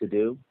you love to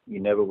do, you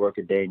never work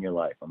a day in your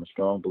life. I'm a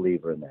strong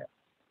believer in that.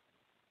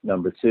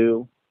 Number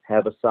two,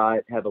 have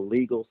a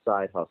legal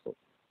side hustle.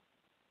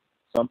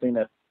 Something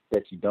that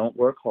you don't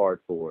work hard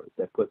for,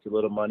 that puts a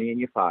little money in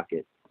your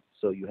pocket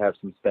so you have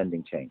some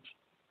spending change.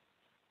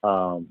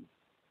 And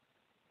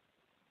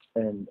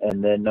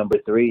then number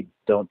three,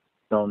 don't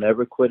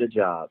ever quit a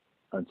job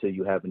until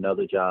you have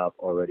another job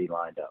already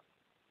lined up.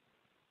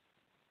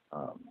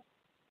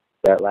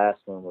 That last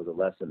one was a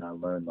lesson I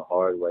learned the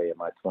hard way in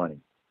my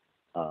 20s.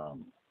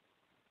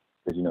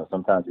 Because,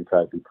 sometimes we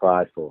try to be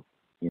prideful.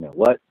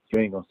 What? You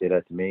ain't going to say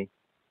that to me.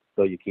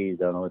 Throw your keys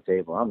down on the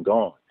table. I'm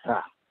gone.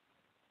 Ha!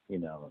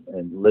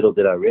 And little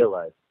did I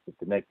realize that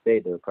the next day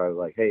they were probably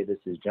like, hey, this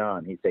is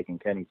John. He's taking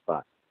Kenny's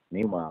spot.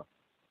 Meanwhile,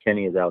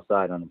 Kenny is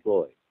outside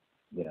unemployed,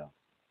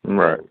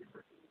 Right. So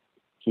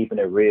keeping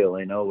it real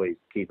ain't always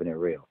keeping it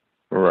real.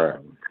 Right.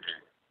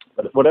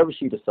 But whatever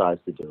she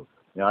decides to do,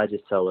 I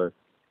just tell her,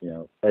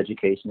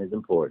 education is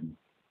important.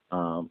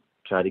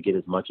 Try to get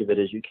as much of it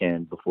as you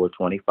can before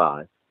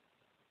 25.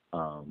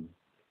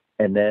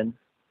 And then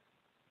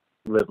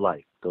live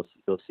life. Go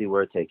see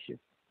where it takes you.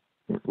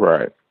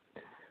 Right.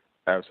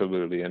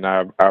 Absolutely. And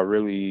I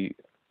really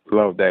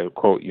love that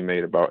quote you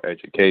made about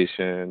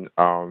education.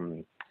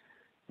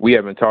 We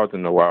haven't talked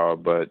in a while,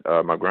 but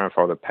my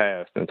grandfather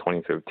passed in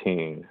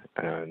 2015,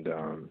 and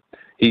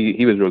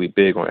he was really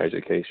big on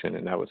education,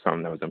 and that was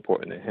something that was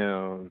important to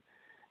him.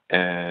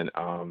 And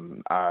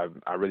I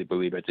really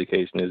believe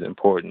education is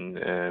important,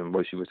 and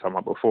what she was talking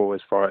about before,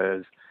 as far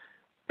as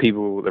the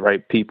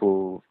right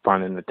people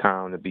finding the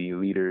time to be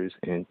leaders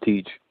and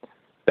teach,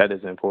 that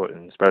is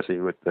important, especially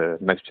with the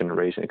next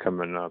generation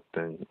coming up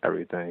and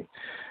everything.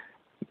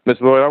 Ms.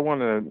 Lloyd, I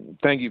want to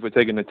thank you for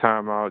taking the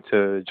time out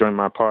to join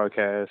my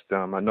podcast.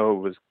 I know it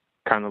was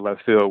kind of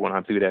left field when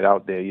I threw that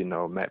out there,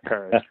 Matt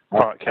Parrish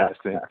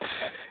podcasting.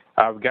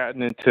 I've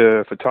gotten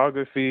into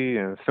photography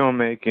and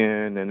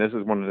filmmaking, and this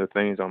is one of the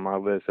things on my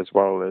list, as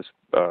well as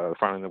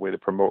finding a way to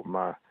promote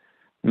my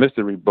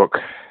mystery book.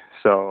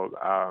 So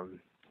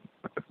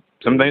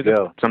some things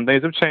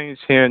have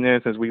changed here and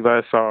there since we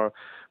last saw,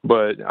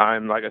 but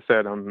like I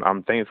said,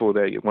 I'm thankful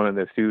that you're one of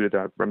the few that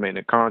I remain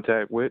in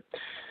contact with.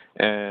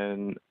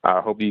 And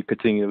I hope you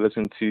continue to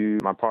listen to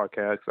my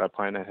podcast. I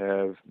plan to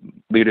have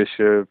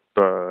leadership,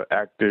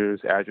 actors,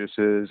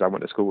 actresses. I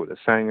went to school with a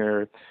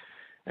singer,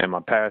 and my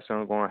pastor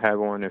I'm going to have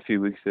on in a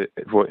few weeks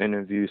for an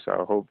interview. So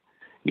I hope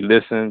you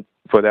listen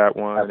for that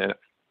one. And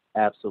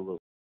absolutely.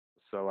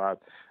 So I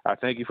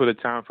thank you for the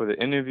time for the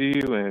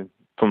interview, and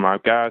for my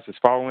guys that's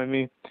following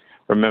me.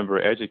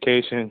 Remember,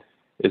 education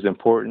is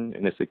important,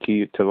 and it's the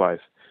key to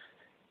life.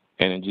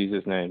 And in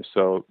Jesus' name.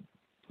 So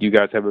you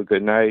guys have a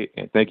good night,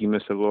 and thank you,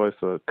 Mr. Lloyd,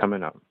 for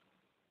coming up.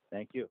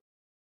 Thank you.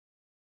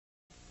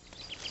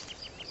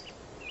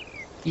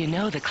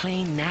 The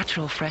clean,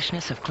 natural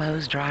freshness of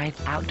clothes dried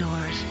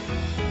outdoors?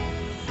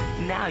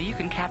 Now you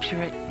can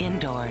capture it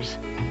indoors.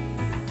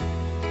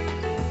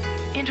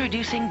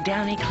 Introducing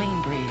Downy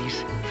Clean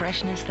Breeze.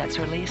 Freshness that's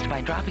released by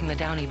dropping the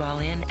Downy ball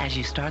in as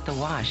you start the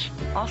wash.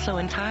 Also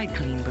in Tide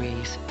Clean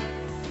Breeze.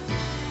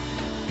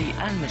 The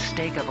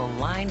unmistakable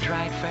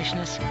line-dried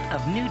freshness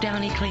of new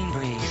Downy Clean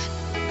Breeze.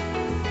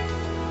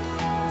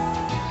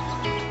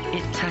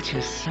 It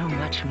touches so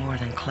much more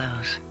than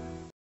clothes.